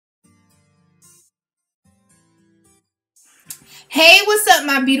Hey, what's up,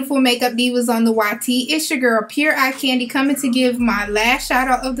 my beautiful makeup divas on the YT? It's your girl, Pure Eye Candy, coming to give my last shout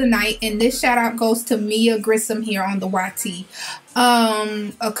out of the night. And this shout out goes to Mia Grissom here on the YT.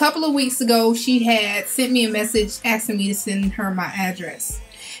 A couple of weeks ago, she had sent me a message asking me to send her my address.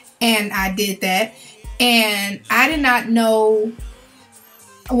 And I did that. And I did not know,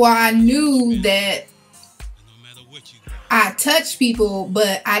 well, I knew that I touched people,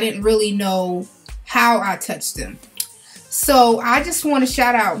 but I didn't really know how I touched them. So I just want to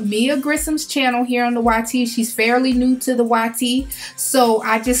shout out Mia Grissom's channel here on the YT. She's fairly new to the YT. So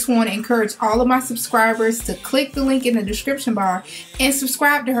I just want to encourage all of my subscribers to click the link in the description bar and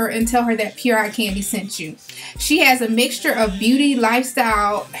subscribe to her and tell her that Pure Eye Candy sent you. She has a mixture of beauty,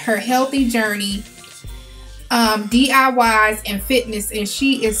 lifestyle, her healthy journey, DIYs, and fitness, and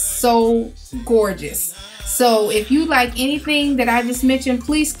she is so gorgeous. So if you like anything that I just mentioned,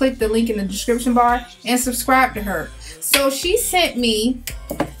 please click the link in the description bar and subscribe to her. So she sent me,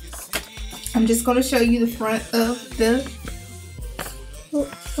 I'm just going to show you the front of the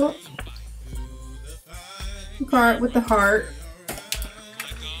card with the heart.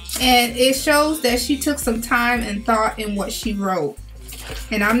 And it shows that she took some time and thought in what she wrote.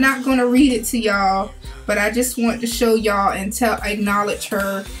 And I'm not going to read it to y'all, but I just want to show y'all and acknowledge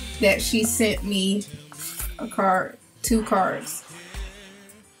her that she sent me a card, 2 cards.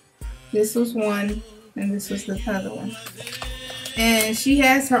 This was one and this was the other one. And she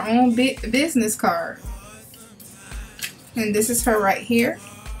has her own business card. And this is her right here.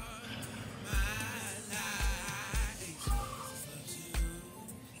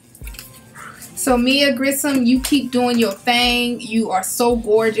 So Mia Grissom, you keep doing your thing. You are so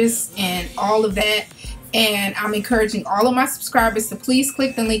gorgeous and all of that. And I'm encouraging all of my subscribers to please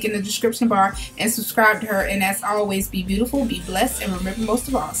click the link in the description bar and subscribe to her. And as always, be beautiful, be blessed, and remember, most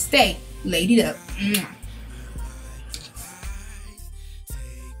of all, stay ladied up.